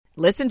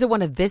Listen to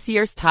one of this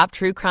year's top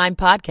true crime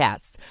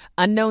podcasts.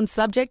 Unknown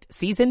Subject,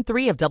 Season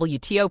 3 of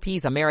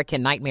WTOP's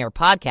American Nightmare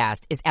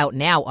podcast is out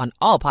now on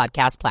all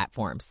podcast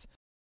platforms.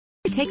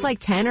 Take like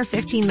 10 or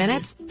 15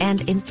 minutes,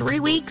 and in 3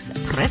 weeks,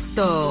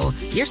 presto,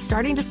 you're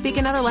starting to speak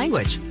another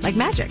language, like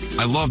magic.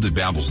 I love that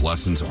Babbel's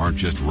lessons aren't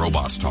just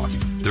robots talking.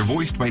 They're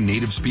voiced by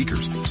native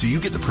speakers, so you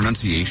get the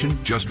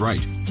pronunciation just right.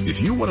 If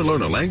you want to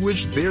learn a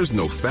language, there's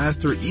no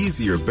faster,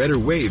 easier, better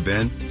way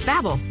than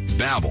Babbel.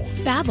 Babbel.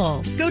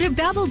 Babbel. Go to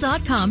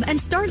Babbel.com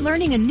and start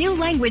learning a new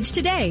language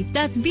today.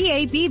 That's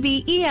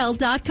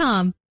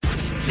BABBEL.com.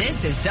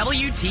 This is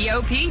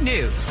WTOP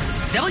News.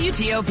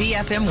 WTOP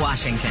FM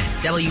Washington.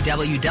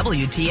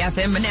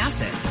 WWWT-FM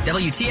Manassas.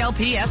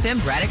 WTLP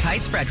FM Braddock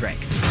Heights, Frederick.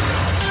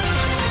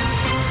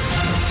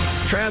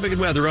 Traffic and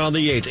weather on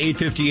the 8th,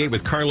 8:58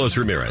 with Carlos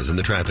Ramirez in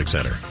the traffic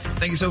center.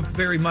 Thank you so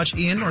very much,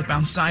 Ian.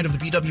 Northbound side of the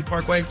BW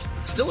Parkway.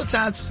 Still a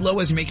tad slow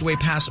as you make your way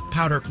past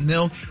Powder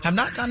Mill. Have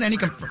not gotten any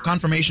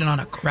confirmation on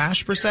a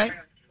crash per se.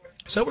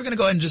 So we're going to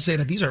go ahead and just say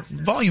that these are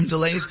volume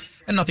delays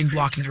and nothing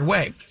blocking your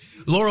way.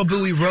 Laurel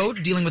Bowie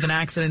Road, dealing with an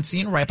accident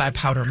scene right by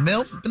Powder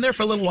Mill. Been there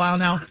for a little while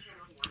now.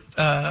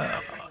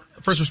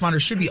 First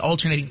responders should be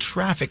alternating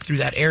traffic through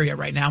that area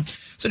right now,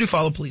 so do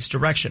follow police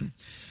direction.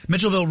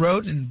 Mitchellville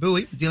Road in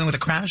Bowie, dealing with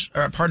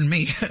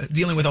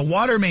dealing with a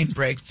water main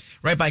break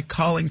right by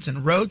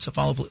Collington Road, so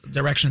follow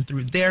direction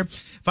through there.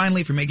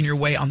 Finally, if you're making your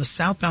way on the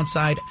southbound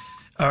side,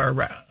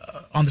 or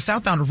on the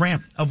southbound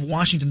ramp of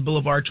Washington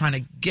Boulevard, trying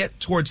to get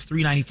towards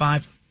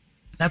 395,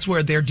 that's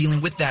where they're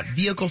dealing with that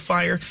vehicle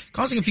fire,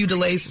 causing a few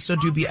delays, so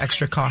do be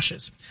extra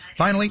cautious.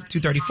 Finally,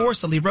 234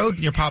 Sully Road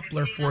near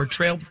Poplar Ford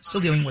Trail,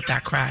 still dealing with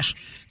that crash.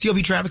 TOP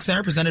Traffic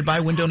Center presented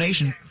by Window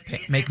Nation.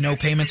 Make no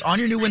payments on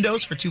your new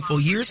windows for 2 full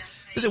years.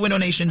 Visit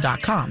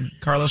windownation.com.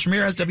 Carlos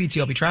Ramirez,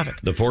 WTOP Traffic.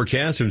 The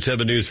forecast from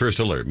 7 News First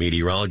Alert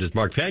meteorologist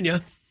Mark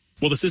Pena.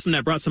 Well, the system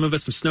that brought some of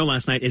us some snow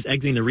last night is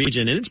exiting the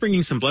region, and it's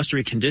bringing some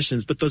blustery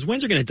conditions, but those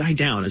winds are going to die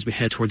down as we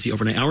head towards the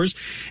overnight hours.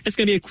 It's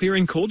going to be a clear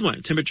and cold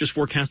one. Temperatures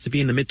forecast to be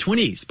in the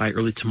mid-20s by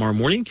early tomorrow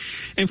morning.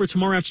 And for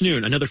tomorrow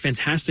afternoon, another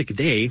fantastic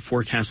day.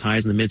 Forecast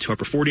highs in the mid to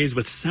upper 40s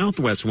with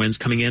southwest winds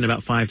coming in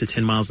about 5 to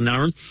 10 miles an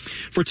hour.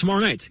 For tomorrow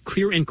night,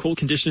 clear and cold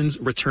conditions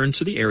return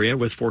to the area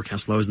with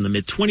forecast lows in the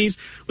mid-20s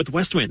with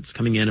west winds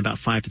coming in about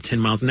 5 to 10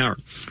 miles an hour.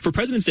 For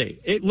President's Day,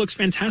 it looks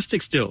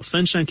fantastic still.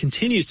 Sunshine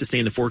continues to stay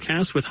in the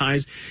forecast with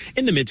highs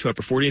in the mid to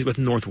upper 40s with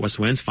northwest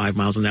winds 5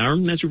 miles an hour.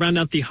 And as we round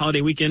out the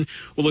holiday weekend,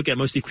 we'll look at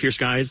mostly clear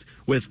skies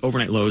with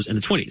overnight lows in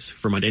the 20s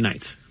for Monday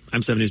night.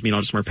 I'm 7 News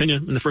meteorologist Mark Pena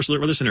in the First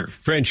Alert Weather Center.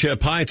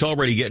 Friendship Heights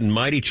already getting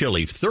mighty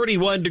chilly.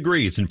 31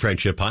 degrees in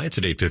Friendship Heights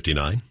at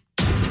 8:59.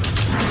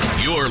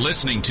 You're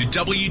listening to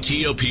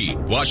WTOP,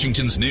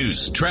 Washington's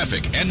news,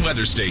 traffic, and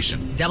weather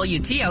station.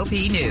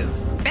 WTOP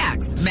News.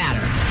 Facts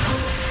matter.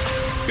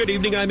 Good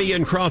evening, I'm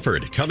Ian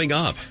Crawford. Coming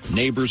up.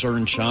 Neighbors are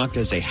in shock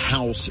as a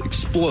house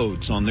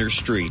explodes on their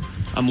street.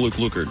 I'm Luke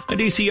Lukert. A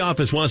D.C.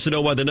 office wants to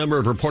know why the number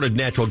of reported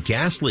natural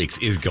gas leaks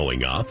is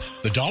going up.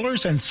 The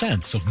dollars and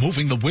cents of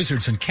moving the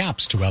Wizards and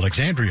Caps to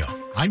Alexandria.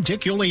 I'm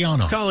Dick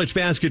Iuliano. College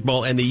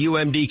basketball and the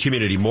UMD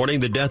community mourning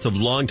the death of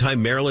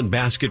longtime Maryland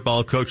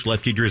basketball coach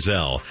Lefty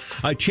Driesell.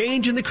 A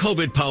change in the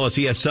COVID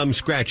policy has some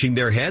scratching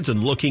their heads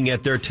and looking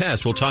at their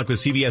tests. We'll talk with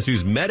CBS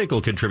News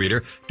medical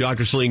contributor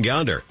Dr. Celine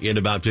Gounder in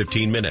about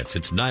 15 minutes.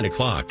 It's 9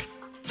 o'clock.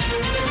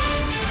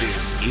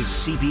 This is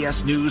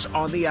CBS News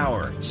on the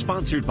Hour,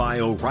 sponsored by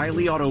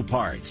O'Reilly Auto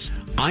Parts.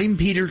 I'm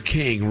Peter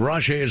King.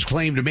 Russia has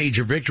claimed a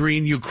major victory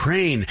in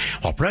Ukraine,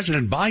 while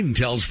President Biden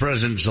tells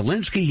President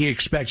Zelensky he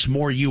expects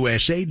more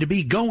U.S. aid to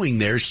be going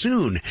there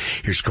soon.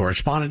 Here's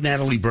correspondent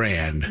Natalie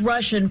Brand.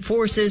 Russian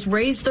forces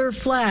raised their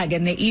flag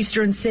in the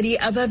eastern city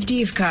of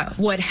Avdiivka,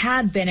 what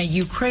had been a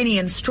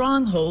Ukrainian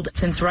stronghold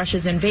since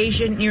Russia's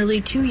invasion nearly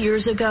 2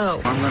 years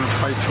ago. I'm going to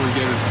fight till we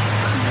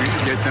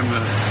get them the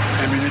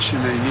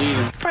ammunition they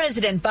need.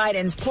 President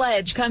Biden's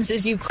pledge comes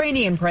as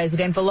Ukrainian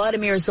President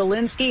Volodymyr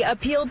Zelensky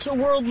appealed to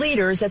world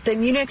leaders at the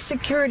Munich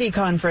Security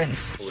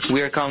Conference.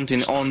 We are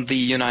counting on the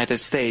United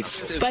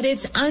States. But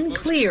it's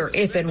unclear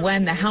if and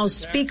when the House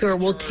Speaker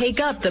will take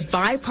up the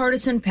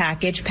bipartisan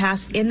package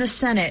passed in the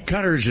Senate.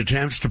 Qatar's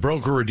attempts to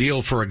broker a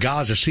deal for a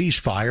Gaza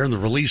ceasefire and the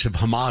release of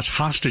Hamas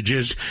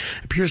hostages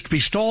appears to be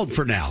stalled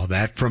for now.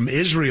 That from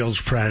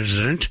Israel's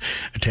president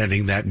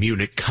attending that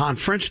Munich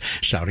conference.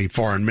 Saudi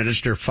Foreign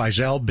Minister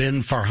Faisal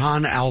bin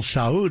Farhan Al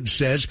Saud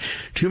says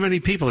too many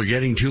people are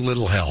getting too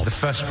little help. The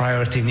first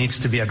priority needs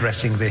to be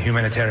addressing the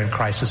humanitarian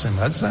crisis in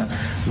Gaza.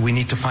 We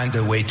need to find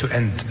a way to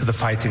end the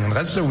fighting in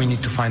Gaza. We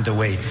need to find a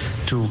way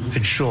to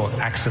ensure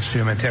access to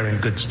humanitarian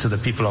goods to the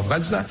people of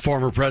Gaza.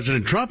 Former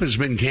President Trump has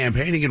been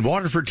campaigning in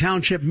Waterford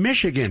Township,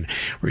 Michigan,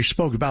 where he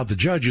spoke about the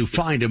judge who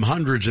fined him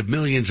hundreds of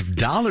millions of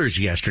dollars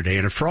yesterday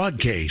in a fraud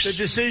case. The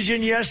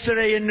decision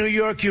yesterday in New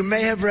York, you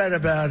may have read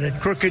about it.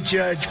 Crooked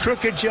judge,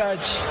 crooked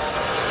judge.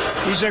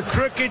 He's a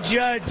crooked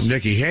judge.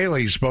 Nikki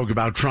Haley spoke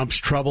about Trump's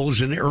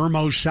troubles in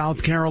Irmo,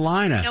 South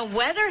Carolina. Now,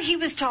 whether he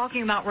was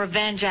talking about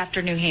revenge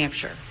after New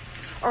Hampshire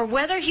or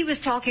whether he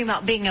was talking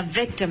about being a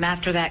victim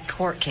after that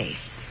court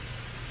case,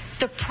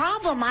 the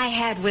problem I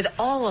had with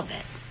all of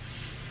it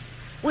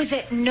was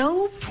at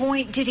no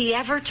point did he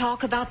ever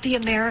talk about the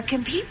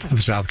American people. The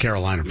South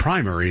Carolina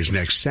primary is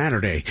next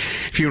Saturday.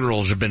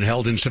 Funerals have been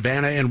held in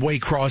Savannah and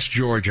Waycross,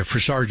 Georgia, for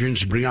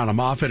Sergeants Breonna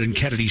Moffett and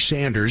Kennedy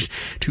Sanders,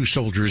 2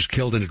 soldiers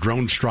killed in a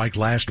drone strike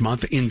last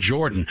month in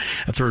Jordan.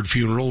 A third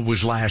funeral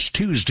was last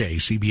Tuesday.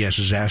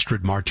 CBS's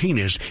Astrid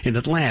Martinez in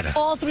Atlanta.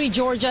 All 3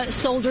 Georgia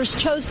soldiers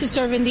chose to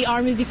serve in the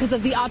Army because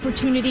of the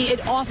opportunity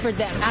it offered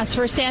them. As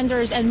for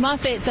Sanders and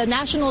Moffett, the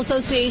National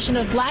Association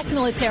of Black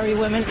Military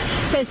Women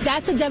says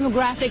that's a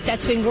demographic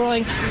that's been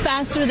growing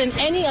faster than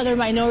any other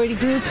minority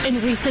group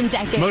in recent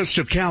decades. Most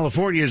of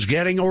California is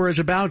getting or is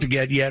about to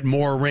get yet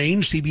more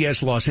rain.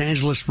 CBS Los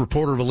Angeles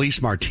reporter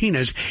Elise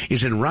Martinez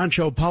is in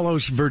Rancho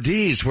Palos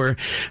Verdes, where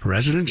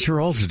residents are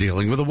also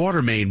dealing with a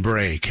water main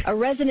break. A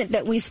resident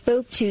that we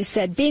spoke to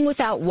said being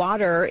without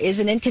water is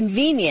an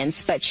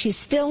inconvenience, but she's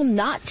still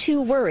not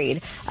too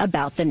worried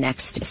about the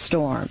next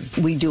storm.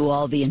 We do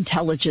all the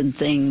intelligent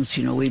things.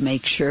 We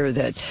make sure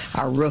that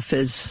our roof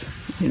is,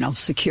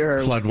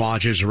 secure. Flood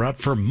watches are up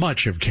for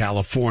much of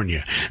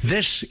California.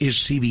 This is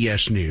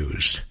CBS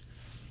News.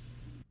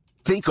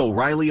 Think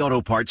O'Reilly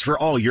Auto Parts for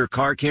all your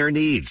car care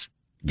needs.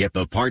 Get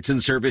the parts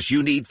and service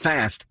you need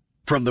fast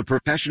from the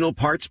professional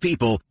parts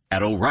people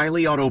at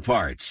O'Reilly Auto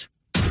Parts.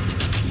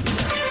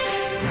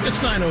 It's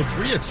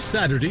 9:03. It's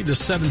Saturday, the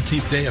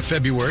 17th day of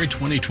February,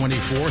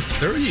 2024.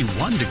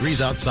 31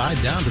 degrees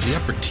outside, down to the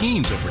upper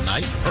teens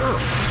overnight.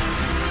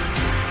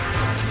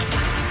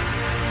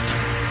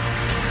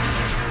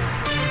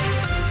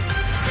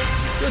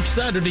 Good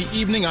Saturday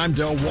evening. I'm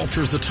Del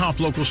Walters. The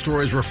top local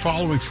stories we're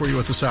following for you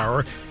at this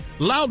hour.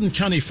 Loudoun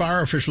County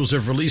fire officials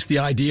have released the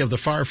ID of the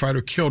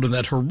firefighter killed in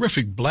that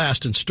horrific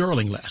blast in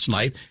Sterling last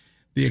night.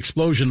 The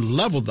explosion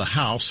leveled the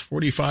house.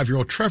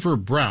 45-year-old Trevor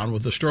Brown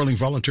with the Sterling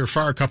Volunteer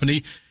Fire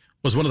Company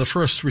was one of the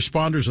first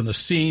responders on the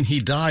scene.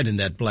 He died in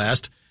that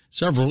blast.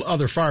 Several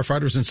other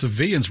firefighters and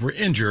civilians were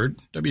injured.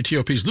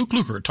 WTOP's Luke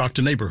Luker talked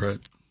to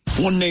Neighborhood.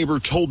 One neighbor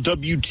told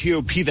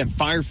WTOP that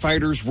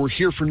firefighters were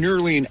here for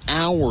nearly an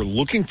hour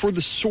looking for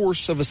the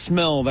source of a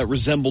smell that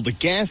resembled a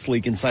gas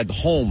leak inside the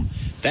home.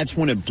 That's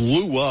when it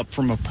blew up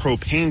from a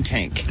propane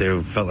tank.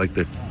 They felt like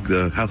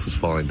the house was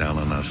falling down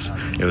on us.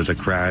 It was a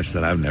crash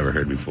that I've never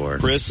heard before.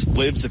 Chris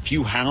lives a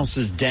few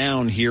houses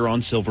down here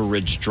on Silver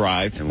Ridge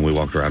Drive. And we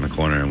walked around the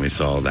corner and we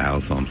saw the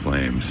house on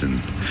flames and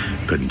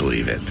couldn't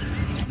believe it.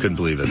 Couldn't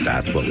believe that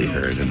that's what we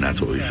heard and that's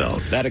what we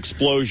felt. That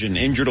explosion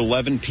injured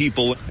 11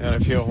 people. And I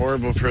feel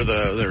horrible for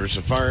there was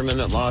a fireman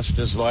that lost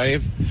his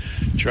life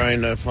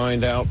trying to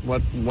find out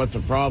what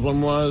the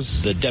problem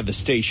was. The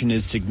devastation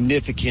is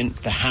significant.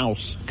 The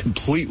house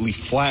completely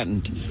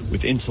flattened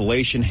with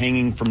insulation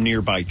hanging from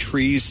nearby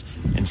trees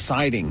and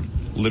siding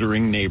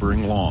littering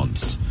neighboring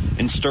lawns.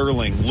 In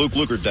Sterling, Luke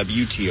Luker,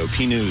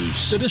 WTOP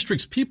News. The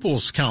district's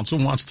People's Council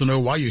wants to know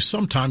why you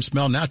sometimes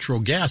smell natural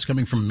gas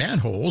coming from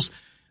manholes.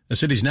 The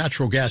city's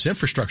natural gas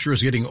infrastructure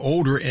is getting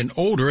older and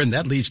older, and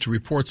that leads to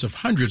reports of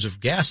hundreds of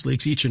gas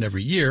leaks each and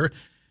every year.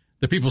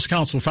 The People's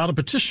Council filed a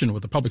petition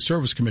with the Public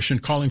Service Commission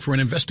calling for an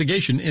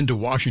investigation into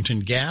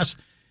Washington Gas.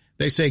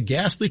 They say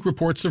gas leak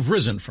reports have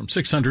risen from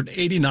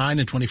 689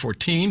 in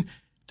 2014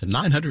 to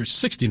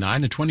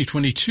 969 in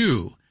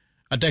 2022.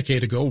 A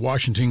decade ago,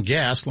 Washington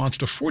Gas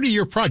launched a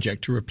 40-year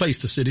project to replace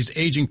the city's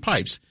aging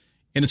pipes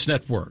in its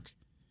network.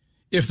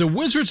 If the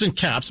Wizards and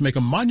Caps make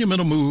a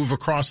monumental move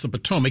across the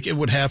Potomac, it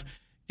would have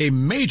a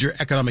major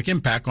economic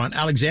impact on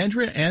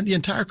Alexandria and the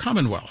entire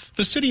Commonwealth.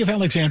 The city of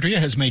Alexandria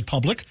has made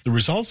public the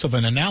results of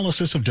an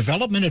analysis of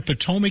development at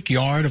Potomac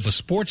Yard of a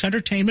sports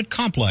entertainment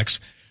complex,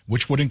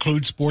 which would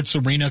include sports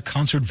arena,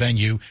 concert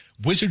venue,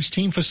 Wizards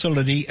team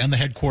facility, and the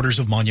headquarters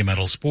of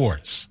Monumental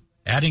Sports.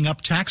 Adding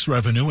up tax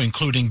revenue,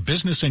 including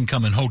business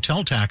income and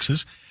hotel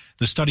taxes,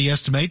 the study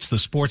estimates the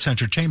sports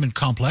entertainment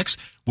complex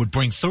would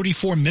bring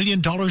 $34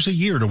 million a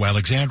year to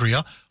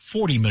Alexandria,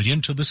 $40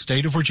 million to the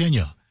state of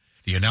Virginia.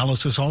 The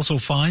analysis also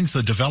finds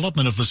the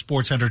development of the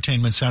Sports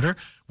Entertainment Center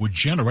would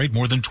generate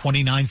more than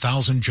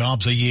 29,000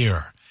 jobs a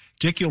year.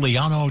 Dick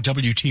Iuliano,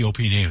 WTOP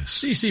News.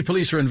 D.C.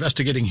 police are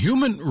investigating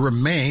human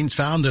remains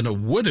found in a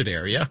wooded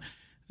area.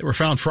 They were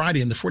found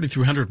Friday in the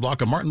 4300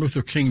 block of Martin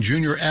Luther King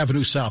Jr.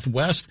 Avenue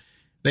Southwest.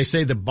 They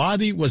say the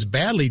body was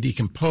badly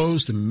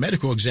decomposed. The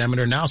medical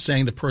examiner now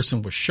saying the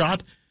person was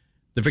shot.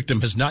 The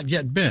victim has not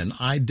yet been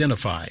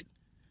identified.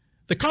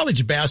 The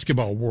college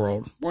basketball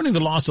world mourning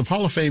the loss of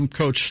Hall of Fame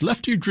coach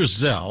Lefty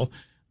Driesell.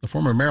 The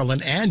former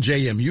Maryland and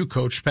JMU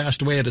coach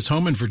passed away at his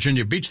home in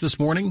Virginia Beach this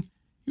morning.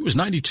 He was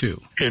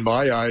 92. In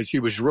my eyes, he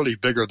was really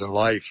bigger than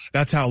life.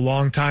 That's how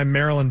longtime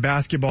Maryland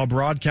basketball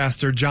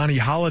broadcaster Johnny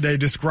Holliday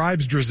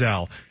describes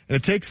Driesell. And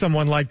it takes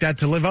someone like that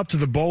to live up to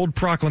the bold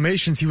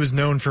proclamations he was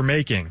known for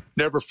making.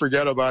 Never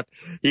forget about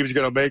he was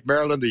going to make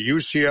Maryland the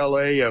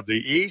UCLA of the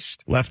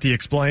East. Lefty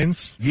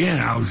explains.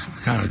 Yeah, I was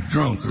kind of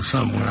drunk or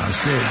something when I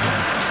said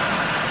that.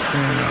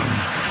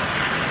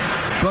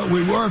 But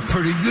we were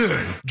pretty good.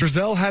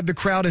 Driesell had the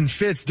crowd in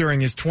fits during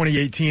his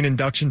 2018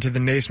 induction to the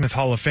Naismith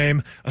Hall of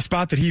Fame, a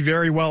spot that he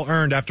very well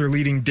earned after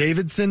leading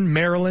Davidson,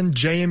 Maryland,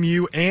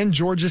 JMU, and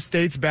Georgia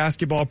State's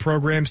basketball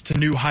programs to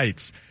new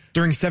heights.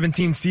 During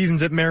 17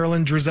 seasons at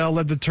Maryland, Driesell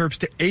led the Terps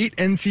to 8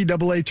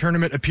 NCAA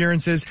tournament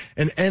appearances,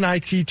 an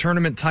NIT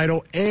tournament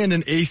title, and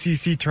an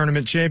ACC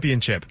tournament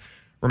championship.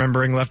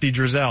 Remembering Lefty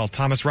Driesell,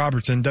 Thomas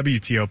Robertson,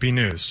 WTOP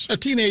News. A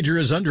teenager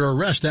is under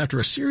arrest after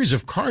a series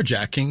of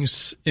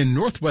carjackings in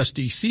northwest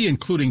D.C.,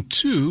 including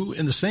 2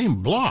 in the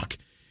same block.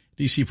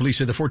 D.C. police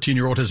said the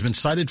 14-year-old has been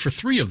cited for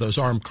 3 of those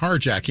armed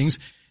carjackings,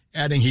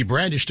 adding he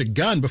brandished a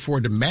gun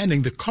before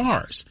demanding the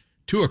cars.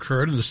 2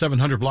 occurred in the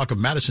 700 block of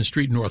Madison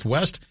Street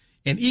Northwest.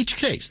 In each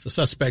case, the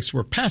suspects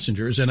were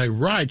passengers in a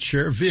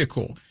rideshare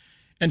vehicle.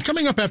 And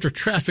coming up after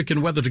traffic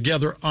and weather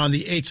together on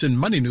the 8s and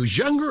Money News,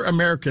 younger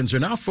Americans are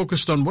now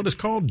focused on what is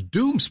called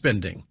doom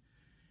spending.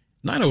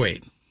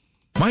 9:08.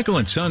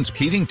 Michael & Son's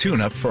heating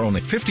tune-up for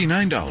only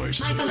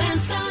 $59. Michael &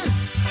 Son.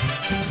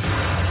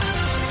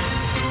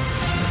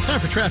 Time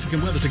for traffic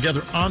and weather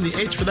together on the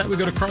 8s. For that, we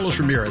go to Carlos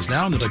Ramirez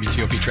now in the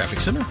WTOP Traffic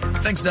Center.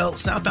 Thanks, Del.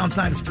 Southbound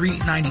side of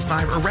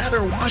 395, or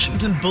rather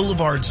Washington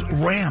Boulevard's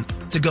ramp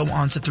to go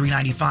onto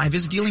 395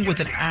 is dealing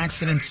with an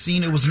accident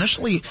scene. It was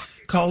initially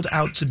called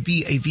out to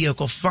be a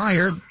vehicle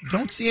fire.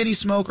 Don't see any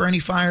smoke or any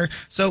fire,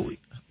 so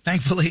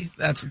thankfully,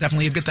 that's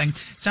definitely a good thing.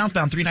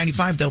 Southbound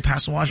 395, though,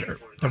 past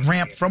the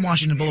ramp from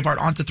Washington Boulevard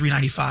onto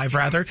 395,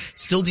 rather,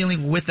 still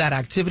dealing with that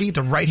activity.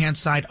 The right-hand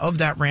side of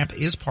that ramp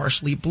is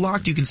partially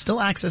blocked. You can still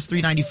access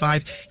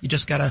 395. You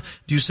just got to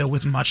do so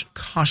with much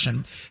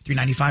caution.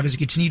 395, as you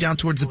continue down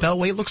towards the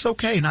Beltway, looks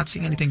okay. Not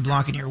seeing anything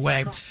blocking your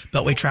way.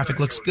 Beltway traffic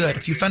looks good.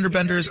 A few fender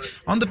benders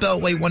on the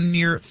Beltway, one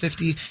near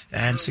 50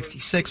 and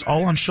 66,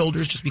 all on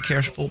shoulders. Just be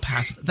careful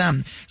past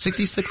them.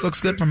 66 looks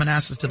good from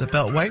Manassas to the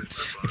Beltway.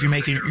 If you're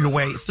making your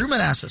way through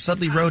Manassas,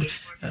 Sudley Road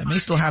may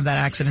still have that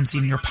accident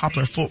scene near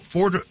Poplar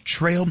Ford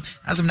Trail.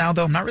 As of now,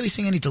 though, I'm not really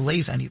seeing any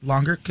delays any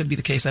longer. Could be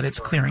the case that it's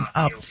clearing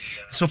up.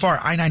 So far,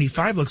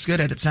 I-95 looks good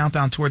headed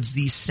southbound towards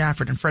the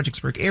Stafford and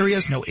Fredericksburg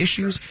areas. No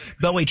issues.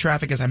 Beltway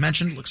traffic, as I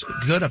mentioned, looks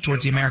good up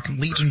towards the American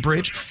Legion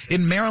Bridge.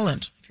 In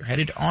Maryland, if you're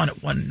headed on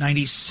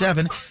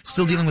 197,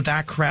 still dealing with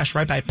that crash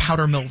right by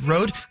Powder Mill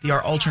Road. They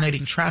are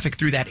alternating traffic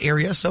through that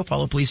area, so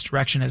follow police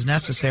direction as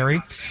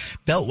necessary.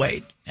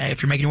 Beltway,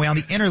 if you're making your way on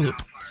the inner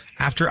loop,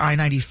 after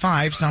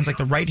I-95, sounds like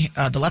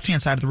the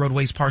left-hand side of the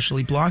roadway is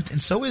partially blocked,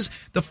 and so is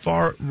the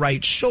far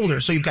right shoulder.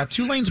 So you've got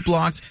 2 lanes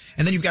blocked,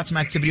 and then you've got some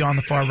activity on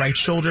the far right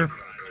shoulder.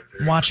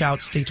 Watch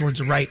out, stay towards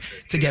the right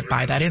to get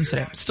by that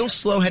incident. Still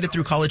slow headed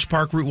through College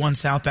Park, Route 1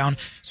 southbound,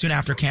 soon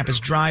after Campus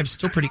Drive.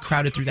 Still pretty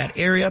crowded through that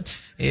area.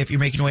 If you're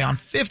making your way on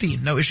 50,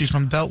 no issues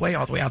from the Beltway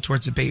all the way out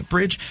towards the Bay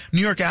Bridge.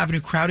 New York Avenue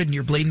crowded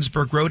near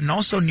Bladensburg Road and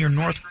also near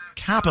North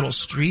Capitol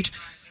Street.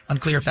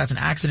 Unclear if that's an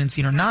accident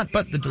scene or not,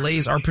 but the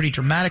delays are pretty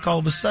dramatic all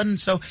of a sudden,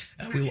 so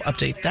we will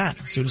update that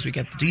as soon as we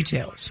get the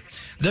details.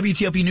 The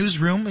WTOP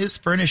Newsroom is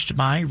furnished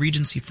by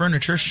Regency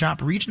Furniture.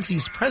 Shop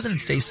Regency's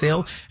President's Day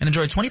sale and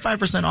enjoy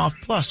 25% off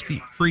plus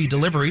free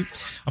delivery.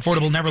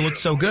 Affordable never looked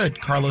so good.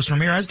 Carlos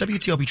Ramirez,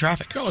 WTOP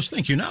Traffic. Carlos,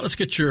 thank you. Now let's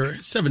get your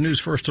 7 News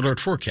First Alert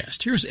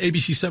forecast. Here's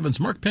ABC 7's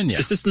Mark Pena.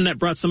 The system that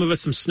brought some of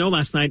us some snow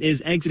last night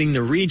is exiting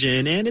the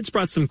region, and it's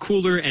brought some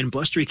cooler and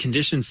blustery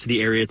conditions to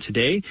the area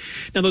today.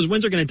 Now, those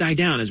winds are going to die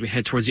down as we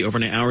head towards the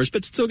overnight hours,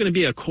 but still going to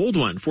be a cold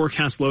one.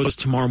 Forecast lows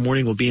tomorrow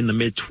morning will be in the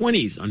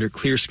mid-20s under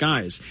clear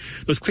skies.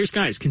 Those clear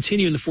skies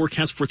continue in the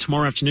forecast for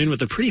tomorrow afternoon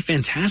with a pretty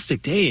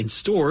fantastic day in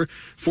store.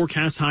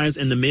 Forecast highs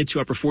in the mid to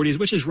upper 40s,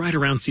 which is right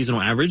around seasonal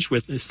average,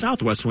 with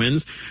southwest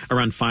winds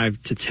around 5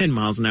 to 10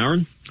 miles an hour.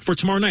 For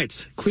tomorrow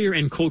night, clear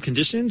and cold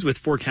conditions with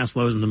forecast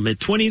lows in the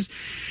mid-20s.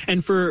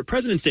 And for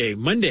President's Day,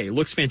 Monday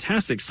looks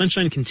fantastic.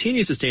 Sunshine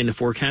continues to stay in the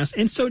forecast,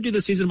 and so do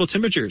the seasonable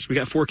temperatures. We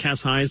got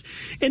forecast highs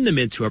in the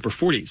mid to upper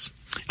 40s.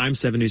 I'm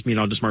 7 News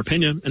meteorologist Mark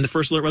Pena in the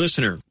First Alert Weather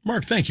Center.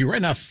 Mark, thank you.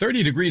 Right now,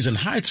 30 degrees in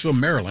Hyattsville,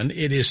 Maryland.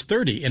 It is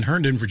 30 in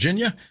Herndon,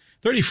 Virginia.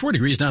 34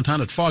 degrees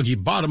downtown at Foggy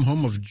Bottom,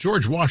 home of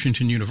George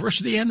Washington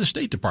University and the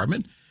State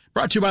Department.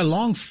 Brought to you by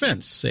Long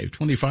Fence. Save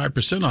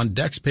 25% on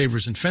decks,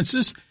 pavers, and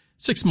fences.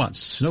 6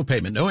 months, no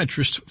payment, no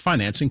interest,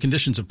 financing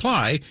conditions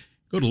apply.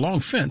 Go to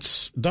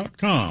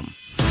longfence.com.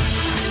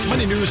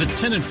 Money News at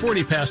 10 and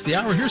 40 past the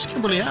hour. Here's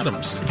Kimberly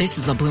Adams. This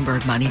is a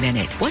Bloomberg Money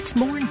Minute. What's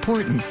more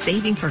important,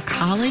 saving for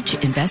college,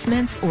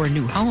 investments, or a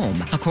new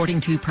home?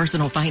 According to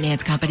personal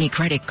finance company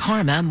Credit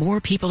Karma,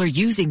 more people are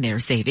using their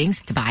savings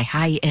to buy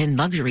high-end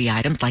luxury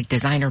items like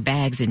designer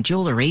bags and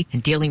jewelry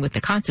and dealing with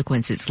the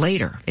consequences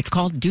later. It's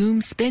called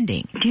doom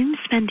spending. Doom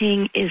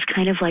spending is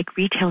kind of like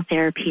retail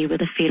therapy with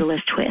a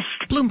fatalist twist.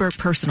 Bloomberg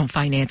personal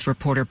finance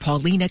reporter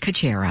Paulina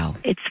Cachero.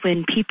 It's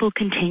when people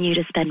continue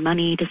to spend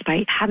money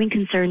despite having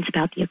concerns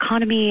about the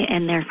economy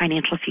and their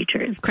financial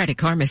futures. Credit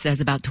Karma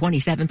says about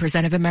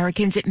 27% of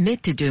Americans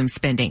admit to doom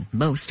spending.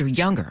 Most are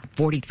younger,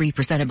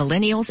 43% of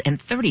millennials and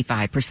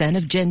 35%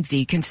 of Gen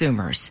Z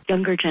consumers.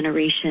 Younger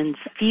generations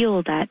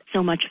feel that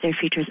so much of their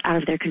future is out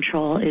of their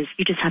control. Is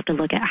you just have to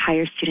look at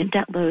higher student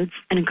debt loads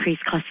and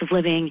increased costs of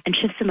living, and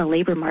shifts in the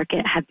labor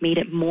market have made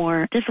it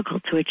more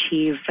difficult to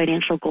achieve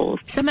financial goals.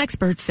 Some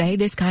experts say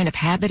this kind of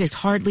habit is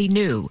hardly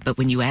new, but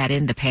when you add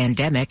in the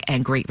pandemic pandemic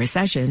and Great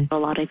Recession. A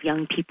lot of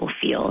young people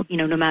feel,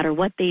 no matter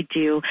what they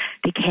do,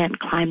 they can't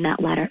climb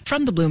that ladder.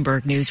 From the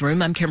Bloomberg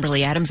Newsroom, I'm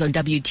Kimberly Adams on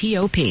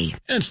WTOP.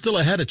 And still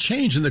ahead, a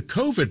change in the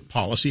COVID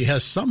policy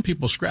has some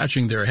people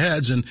scratching their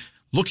heads and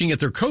looking at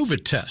their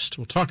COVID test.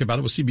 We'll talk about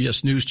it with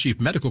CBS News chief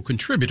medical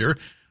contributor,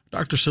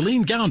 Dr.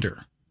 Celine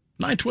Gounder.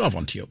 9:12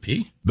 on TOP.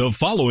 The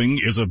following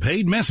is a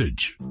paid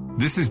message.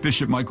 This is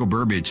Bishop Michael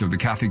Burbidge of the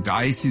Catholic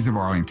Diocese of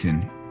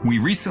Arlington. We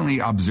recently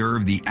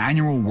observed the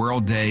annual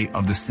World Day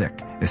of the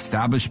Sick,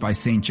 established by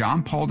St.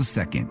 John Paul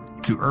II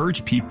to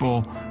urge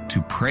people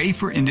to pray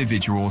for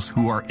individuals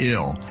who are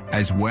ill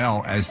as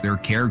well as their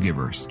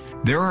caregivers.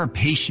 There are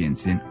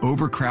patients in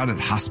overcrowded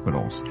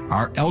hospitals,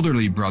 our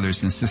elderly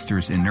brothers and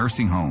sisters in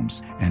nursing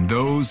homes, and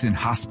those in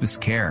hospice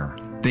care.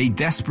 They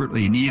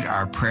desperately need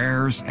our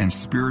prayers and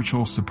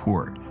spiritual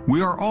support.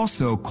 We are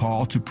also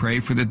called to pray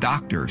for the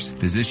doctors,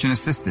 physician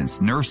assistants,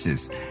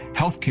 nurses,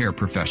 healthcare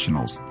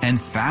professionals, and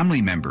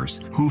family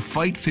members who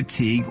fight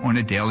fatigue on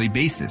a daily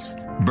basis,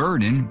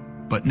 burdened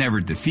but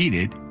never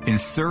defeated in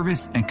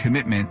service and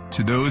commitment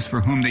to those for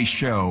whom they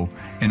show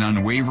an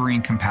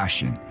unwavering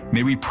compassion.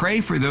 May we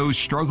pray for those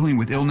struggling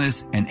with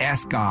illness and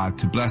ask God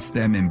to bless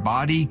them in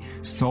body,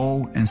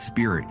 soul, and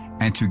spirit,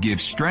 and to give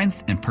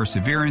strength and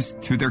perseverance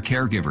to their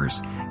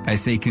caregivers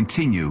as they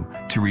continue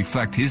to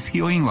reflect His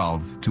healing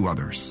love to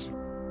others.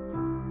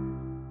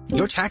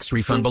 Your tax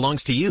refund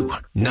belongs to you,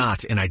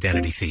 not an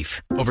identity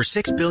thief. Over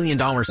 $6 billion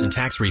in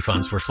tax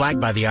refunds were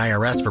flagged by the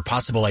IRS for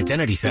possible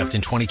identity theft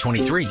in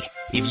 2023.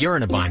 If you're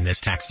in a bind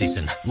this tax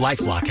season,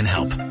 LifeLock can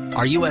help.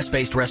 Our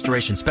U.S.-based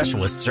restoration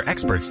specialists are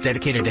experts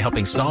dedicated to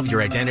helping solve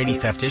your identity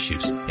theft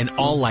issues, and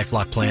all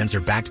LifeLock plans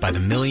are backed by the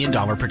 $1 Million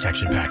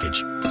Protection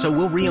Package. So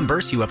we'll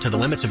reimburse you up to the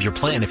limits of your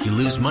plan if you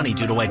lose money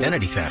due to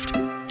identity theft.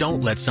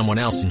 Don't let someone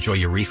else enjoy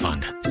your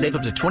refund. Save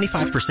up to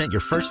 25%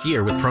 your first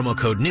year with promo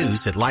code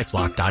NEWS at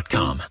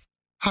LifeLock.com.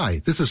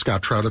 Hi, this is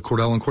Scott Trout of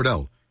Cordell &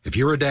 Cordell. If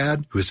you're a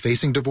dad who is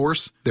facing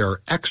divorce, there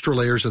are extra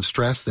layers of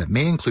stress that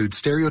may include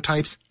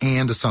stereotypes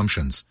and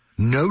assumptions.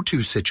 No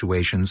two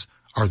situations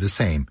are the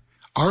same.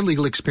 Our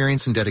legal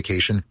experience and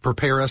dedication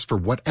prepare us for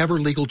whatever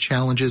legal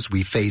challenges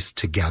we face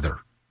together.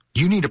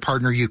 You need a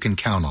partner you can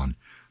count on.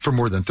 For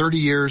more than 30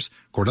 years,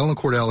 Cordell &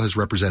 Cordell has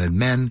represented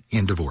men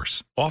in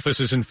divorce.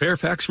 Offices in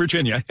Fairfax,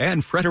 Virginia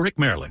and Frederick,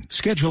 Maryland.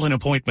 Schedule an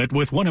appointment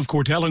with one of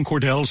Cordell &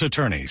 Cordell's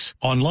attorneys.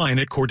 Online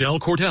at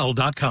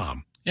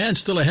CordellCordell.com. And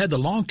still ahead, the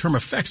long-term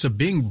effects of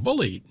being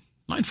bullied.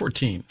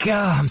 9:14.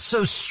 God, I'm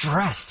so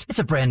stressed. It's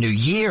a brand new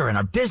year and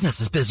our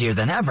business is busier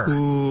than ever.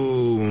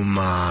 Ooma.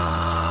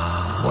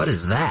 What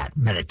is that?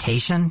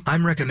 Meditation?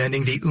 I'm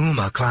recommending the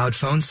Ooma cloud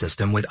phone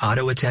system with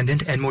auto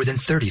attendant and more than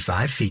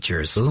 35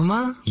 features.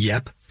 Ooma?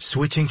 Yep.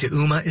 Switching to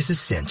Ooma is a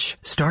cinch.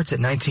 Starts at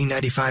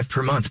 $19.95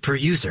 per month per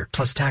user,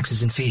 plus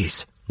taxes and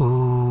fees.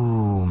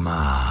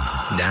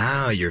 Ooma.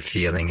 Now you're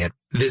feeling it.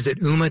 Visit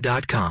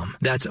Ooma.com.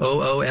 That's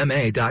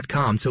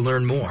OOMA.com to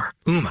learn more.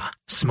 Ooma.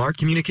 Smart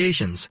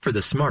communications for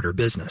the smarter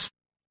business.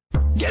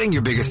 Getting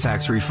your biggest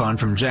tax refund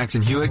from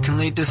Jackson Hewitt can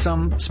lead to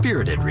some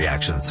spirited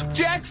reactions.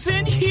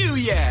 Jackson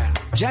Hewitt!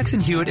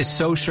 Jackson Hewitt is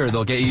so sure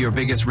they'll get you your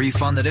biggest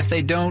refund that if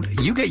they don't,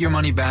 you get your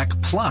money back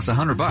plus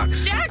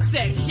 $100.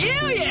 Jackson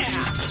Hewitt!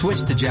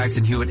 Switch to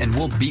Jackson Hewitt and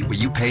we'll beat what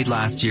you paid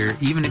last year,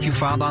 even if you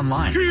filed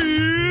online.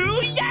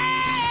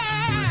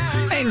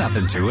 Ain't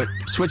nothing to it.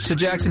 Switch to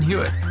Jackson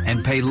Hewitt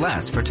and pay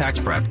less for tax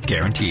prep,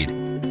 guaranteed.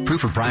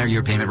 Proof of prior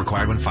year payment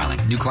required when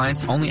filing. New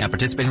clients only at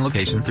participating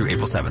locations through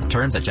April 7th.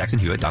 Terms at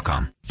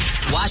jacksonhewitt.com.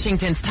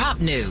 Washington's top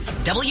news,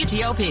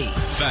 WTOP.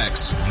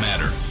 Facts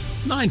matter.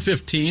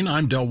 9:15,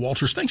 I'm Del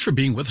Walters. Thanks for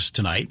being with us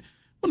tonight.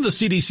 One of the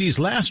CDC's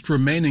last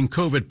remaining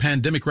COVID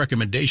pandemic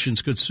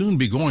recommendations could soon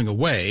be going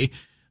away.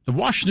 The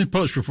Washington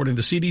Post reporting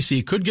the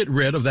CDC could get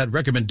rid of that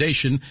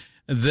recommendation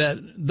that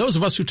those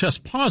of us who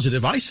test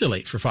positive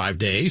isolate for 5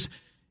 days.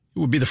 It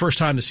would be the first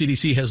time the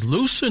CDC has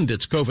loosened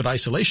its COVID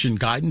isolation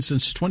guidance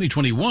since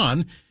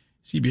 2021.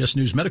 CBS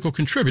News medical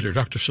contributor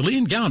Dr.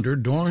 Celine Gounder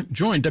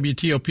joined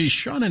WTOP's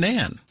Sean and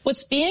Ann.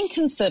 What's being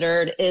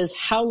considered is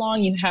how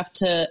long you have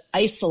to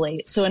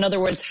isolate. So in other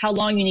words, how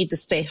long you need to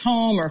stay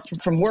home or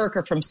from work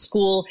or from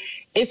school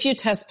if you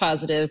test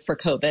positive for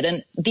COVID.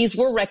 And these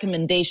were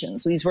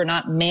recommendations. These were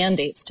not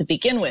mandates to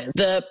begin with.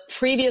 The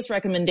previous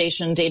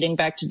recommendation dating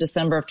back to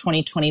December of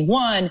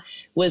 2021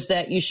 was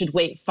that you should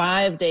wait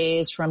 5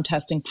 days from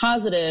testing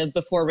positive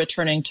before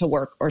returning to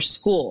work or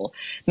school.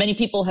 Many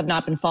people have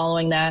not been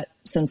following that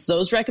since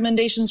those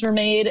recommendations were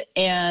made.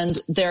 And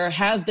there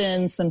have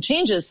been some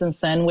changes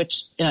since then,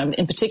 which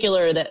in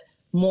particular that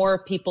more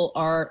people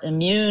are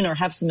immune or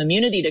have some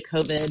immunity to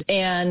COVID,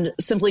 and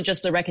simply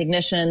just the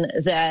recognition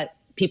that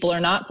people are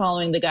not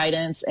following the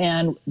guidance,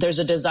 and there's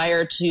a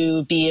desire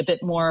to be a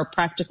bit more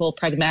practical,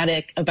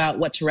 pragmatic about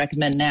what to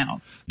recommend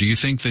now. Do you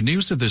think the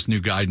news of this new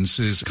guidance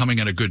is coming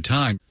at a good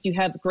time? You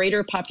have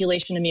greater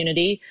population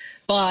immunity,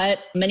 but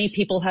many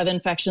people have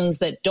infections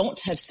that don't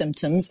have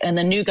symptoms, and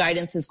the new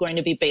guidance is going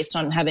to be based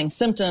on having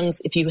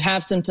symptoms. If you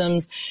have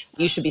symptoms,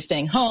 you should be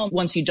staying home.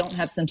 Once you don't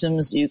have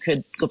symptoms, you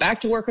could go back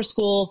to work or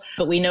school,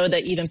 but we know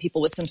that even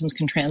people with symptoms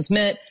can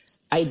transmit.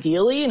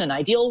 Ideally, in an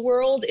ideal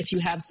world, if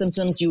you have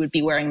symptoms, you would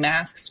be wearing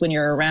masks when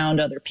you're around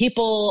other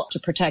people to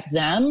protect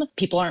them.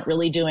 People aren't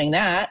really doing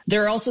that.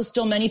 There are also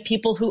still many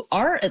people who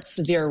are at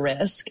severe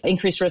risk,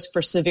 increased risk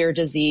for severe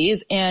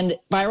disease, and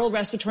viral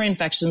respiratory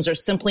infections are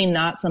simply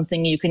not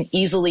something you can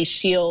easily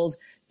shield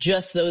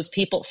just those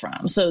people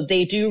from. So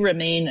they do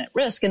remain at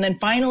risk. And then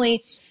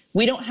finally,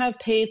 we don't have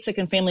paid sick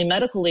and family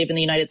medical leave in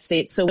the United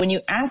States. So when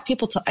you ask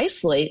people to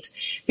isolate,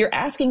 you're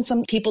asking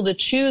some people to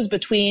choose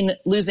between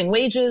losing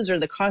wages or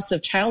the cost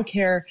of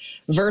childcare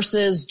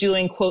versus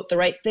doing, quote, the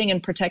right thing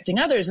and protecting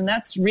others. And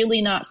that's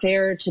really not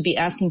fair to be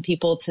asking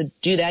people to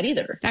do that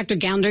either. Dr.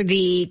 Gounder,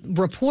 the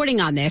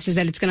reporting on this is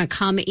that it's going to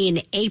come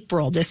in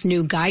April, this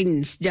new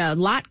guidance. A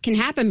lot can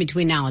happen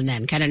between now and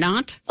then, can it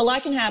not? A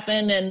lot can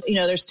happen. And,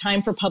 there's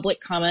time for public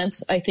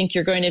comment. I think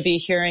you're going to be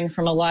hearing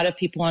from a lot of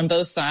people on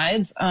both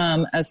sides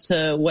as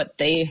to what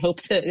they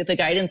hope the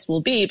guidance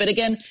will be. But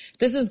again,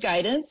 this is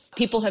guidance.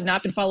 People have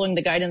not been following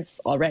the guidance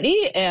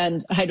already,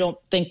 and I don't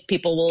think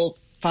people will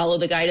follow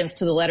the guidance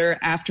to the letter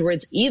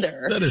afterwards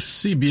either. That is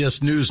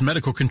CBS News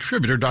medical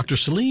contributor Dr.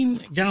 Celine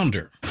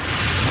Gounder.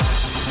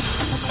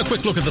 A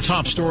quick look at the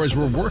top stories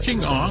we're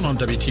working on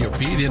WTOP.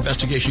 The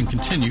investigation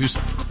continues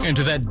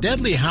into that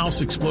deadly house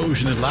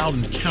explosion in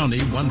Loudoun County.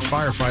 One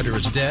firefighter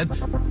is dead.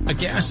 A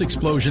gas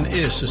explosion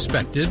is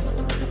suspected.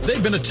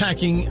 They've been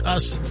attacking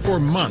us for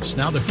months.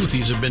 Now the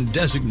Houthis have been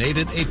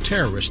designated a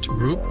terrorist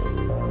group.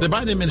 The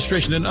Biden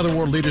administration and other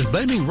world leaders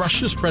blaming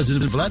Russia's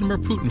President Vladimir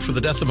Putin for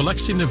the death of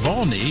Alexei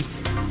Navalny.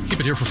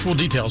 Keep it here for full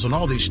details on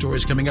all these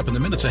stories coming up in the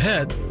minutes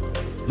ahead.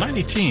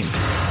 9:18.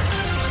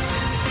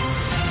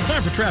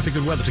 Time for traffic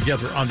and weather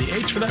together on the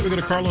 8th. For that, we go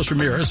to Carlos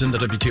Ramirez in the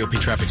WTOP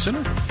Traffic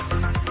Center.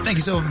 Thank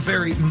you so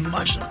very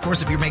much. Of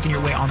course, if you're making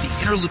your way on the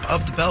inner loop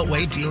of the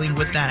Beltway, dealing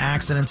with that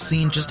accident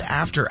scene just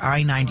after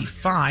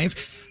I-95,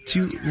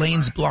 2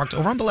 lanes blocked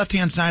over on the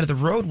left-hand side of the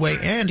roadway,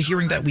 and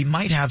hearing that we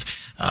might have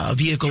a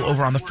vehicle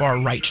over on the far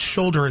right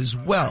shoulder as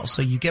well.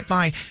 So you get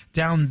by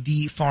down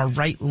the far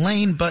right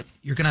lane, but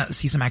you're going to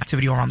see some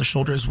activity over on the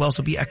shoulder as well,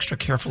 so be extra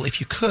careful if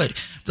you could.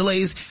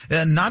 Delays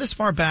not as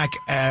far back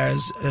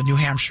as New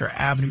Hampshire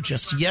Avenue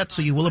just yet,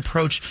 so you will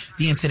approach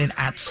the incident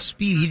at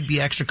speed.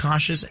 Be extra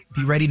cautious.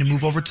 Be ready to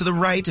move over to the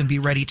right and be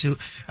ready to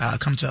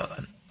come to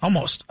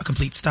almost a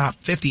complete stop.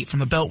 50 from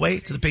the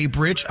Beltway to the Bay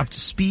Bridge up to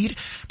speed.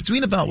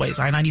 Between the Beltways,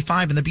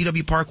 I-95 and the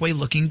BW Parkway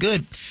looking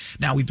good.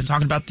 Now, we've been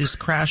talking about this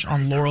crash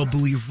on Laurel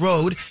Bowie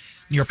Road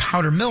near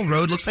Powder Mill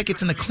Road. Looks like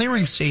it's in the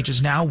clearing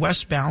stages now.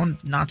 Westbound,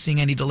 not seeing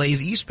any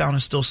delays. Eastbound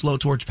is still slow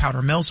towards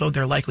Powder Mill, so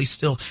they're likely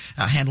still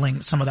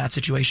handling some of that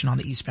situation on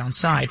the eastbound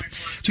side.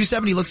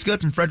 270 looks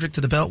good from Frederick to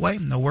the Beltway.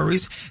 No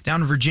worries. Down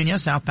to Virginia,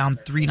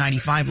 southbound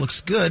 395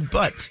 looks good,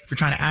 but if you're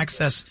trying to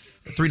access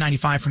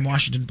 395 from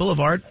Washington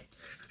Boulevard,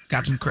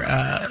 got some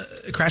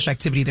crash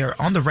activity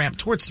there on the ramp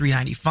towards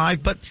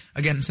 395. But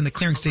again, it's in the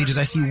clearing stages.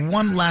 I see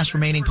one last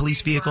remaining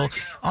police vehicle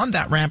on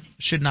that ramp.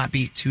 Should not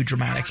be too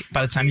dramatic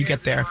by the time you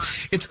get there.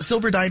 It's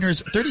Silver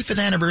Diner's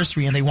 35th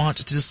anniversary, and they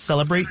want to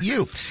celebrate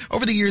you.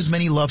 Over the years,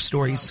 many love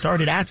stories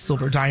started at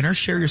Silver Diner.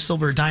 Share your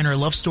Silver Diner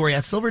love story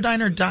at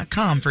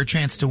silverdiner.com for a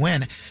chance to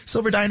win.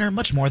 Silver Diner,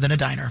 much more than a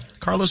diner.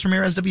 Carlos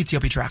Ramirez,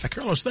 WTOP Traffic.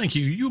 Carlos, thank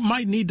you. You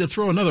might need to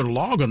throw another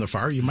log on the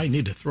fire. You might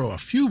need to throw a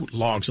few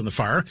logs on the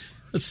fire.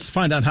 Let's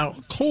find out how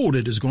cold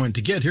it is going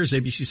to get. Here's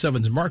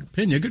ABC7's Mark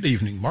Pena. Good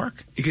evening,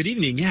 Mark. Good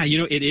evening. Yeah,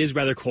 it is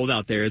rather cold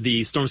out there.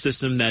 The storm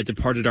system that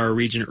departed our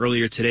region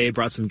earlier today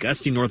brought some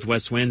gusty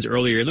northwest winds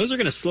earlier, and those are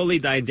going to slowly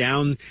die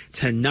down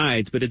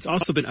tonight, but it's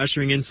also been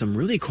ushering in some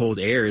really cold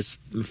air. It's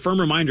a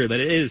firm reminder that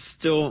it is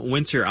still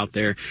winter out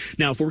there.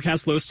 Now,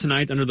 forecast lows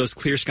tonight under those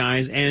clear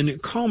skies and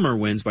calmer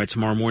winds by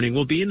tomorrow morning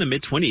will be in the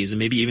mid-20s and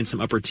maybe even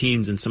some upper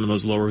teens in some of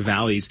those lower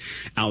valleys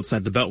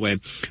outside the Beltway.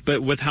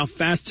 But with how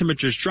fast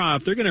temperatures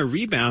drop, they're going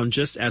to rebound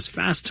just as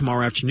fast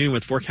tomorrow afternoon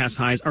with forecast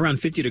highs around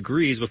 50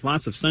 degrees with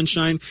lots of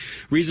sunshine.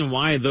 Reason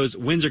why those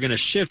winds are going to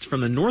shift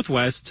from the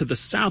northwest to the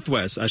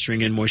southwest,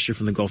 ushering in moisture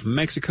from the Gulf of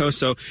Mexico.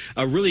 So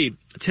a really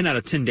 10 out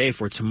of 10 day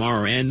for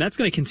tomorrow. And that's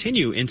going to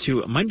continue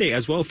into Monday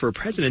as well for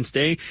President's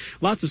Day.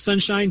 Lots of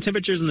sunshine,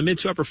 temperatures in the mid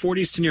to upper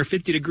 40s to near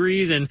 50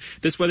 degrees. And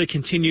this weather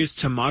continues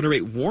to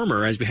moderate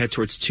warmer as we head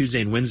towards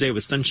Tuesday and Wednesday,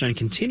 with sunshine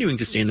continuing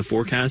to stay in the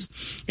forecast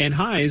and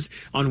highs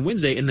on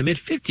Wednesday in the mid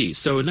 50s.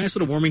 So a nice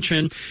little warming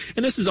trend.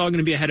 And this is all going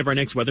to be ahead of our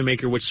next weather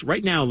maker, which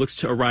right now looks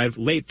to arrive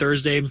late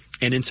Thursday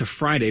and into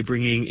Friday,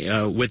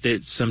 bringing with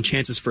it some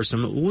chances for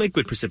some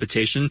liquid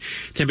precipitation.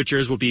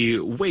 Temperatures will be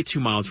way too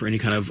mild for any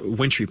kind of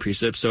wintry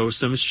precip. So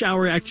some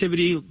shower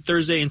activity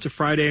Thursday into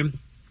Friday.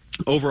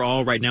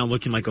 Overall, right now,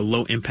 looking like a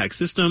low-impact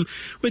system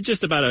with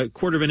just about a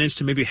quarter of an inch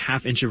to maybe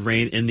half inch of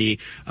rain in the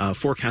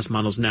forecast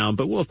models now.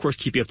 But we'll, of course,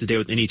 keep you up to date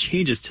with any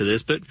changes to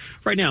this. But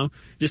right now,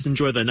 just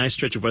enjoy the nice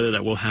stretch of weather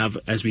that we'll have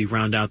as we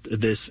round out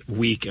this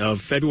week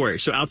of February.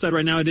 So outside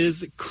right now, it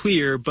is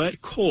clear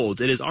but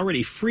cold. It is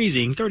already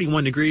freezing,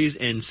 31 degrees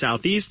in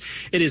Southeast.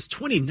 It is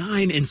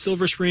 29 in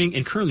Silver Spring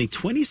and currently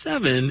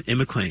 27 in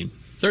McLean.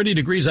 30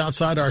 degrees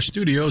outside our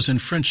studios in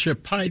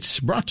Friendship Heights,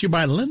 brought to you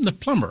by Lynn the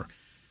Plumber.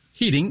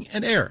 Heating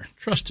and air.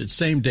 Trusted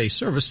same-day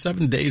service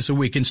 7 days a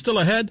week. And still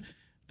ahead,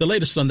 the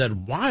latest on that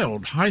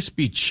wild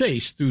high-speed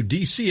chase through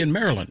D.C. and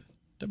Maryland.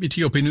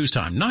 WTOP News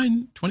Time,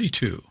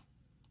 9:22.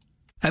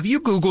 Have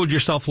you Googled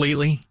yourself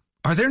lately?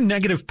 Are there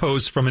negative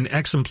posts from an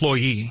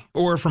ex-employee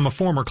or from a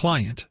former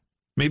client?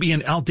 Maybe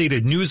an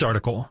outdated news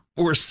article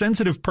or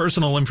sensitive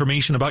personal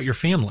information about your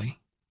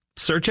family?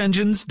 Search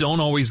engines don't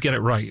always get it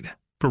right.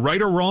 For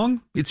right or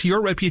wrong, it's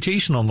your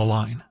reputation on the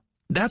line.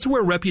 That's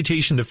where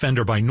Reputation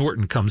Defender by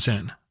Norton comes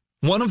in.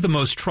 One of the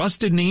most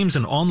trusted names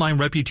in online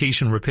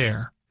reputation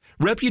repair,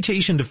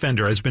 Reputation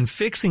Defender has been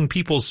fixing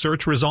people's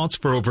search results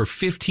for over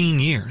 15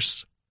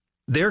 years.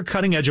 Their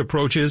cutting-edge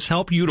approaches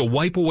help you to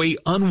wipe away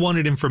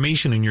unwanted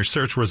information in your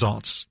search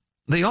results.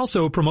 They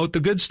also promote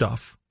the good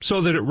stuff so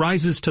that it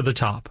rises to the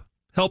top,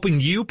 helping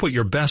you put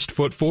your best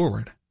foot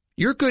forward.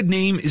 Your good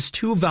name is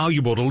too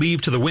valuable to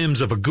leave to the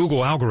whims of a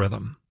Google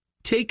algorithm.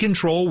 Take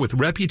control with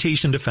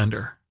Reputation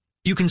Defender.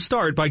 You can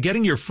start by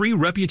getting your free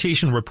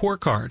reputation report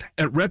card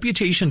at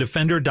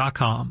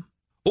reputationdefender.com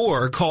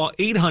or call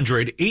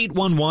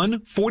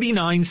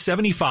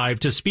 800-811-4975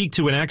 to speak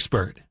to an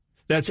expert.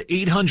 That's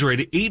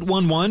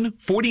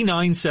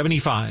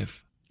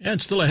 800-811-4975. And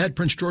still ahead,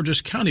 Prince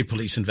George's County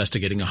Police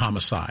investigating a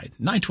homicide.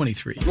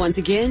 9:23. Once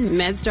again,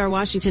 MedStar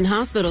Washington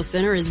Hospital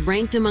Center is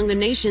ranked among the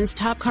nation's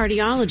top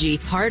cardiology,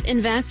 heart,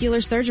 and vascular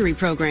surgery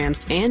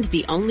programs, and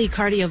the only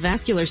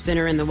cardiovascular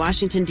center in the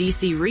Washington,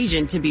 D.C.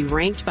 region to be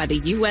ranked by the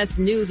U.S.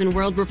 News &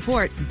 World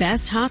Report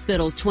Best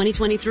Hospitals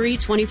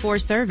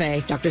 2023-24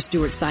 survey. Dr.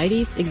 Stuart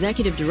Seides,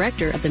 Executive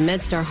Director of the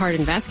MedStar Heart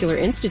and Vascular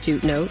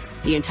Institute, notes,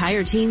 the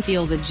entire team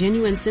feels a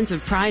genuine sense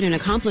of pride and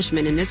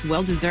accomplishment in this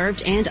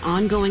well-deserved and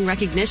ongoing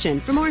recognition.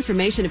 For more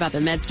information about the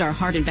MedStar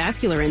Heart and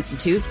Vascular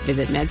Institute,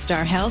 visit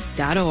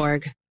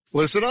medstarhealth.org.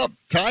 Listen up.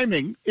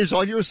 Timing is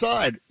on your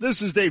side.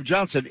 This is Dave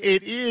Johnson.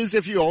 It is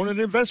if you own an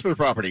investment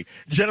property.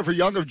 Jennifer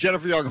Young of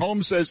Jennifer Young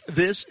Homes says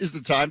this is the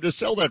time to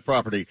sell that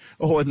property.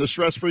 Oh, and the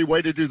stress-free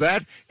way to do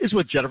that is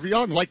with Jennifer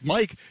Young, like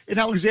Mike in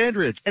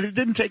Alexandria. And it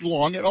didn't take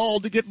long at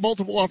all to get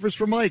multiple offers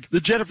from Mike.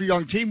 The Jennifer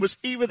Young team was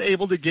even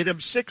able to get him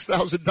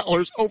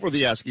 $6,000 over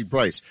the asking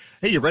price.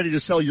 Hey, you ready to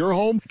sell your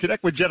home?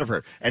 Connect with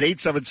Jennifer at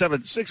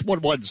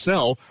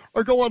 877-611-SELL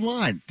or go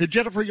online to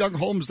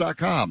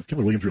jenniferyounghomes.com.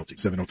 Keller Williams Realty,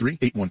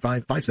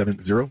 703-815-5700.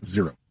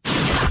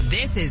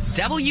 This is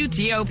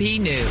WTOP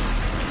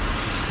News.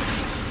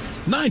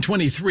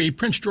 9:23,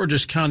 Prince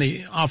George's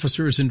County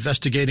officers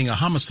investigating a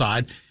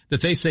homicide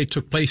that they say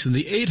took place in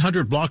the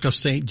 800 block of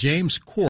St. James Court.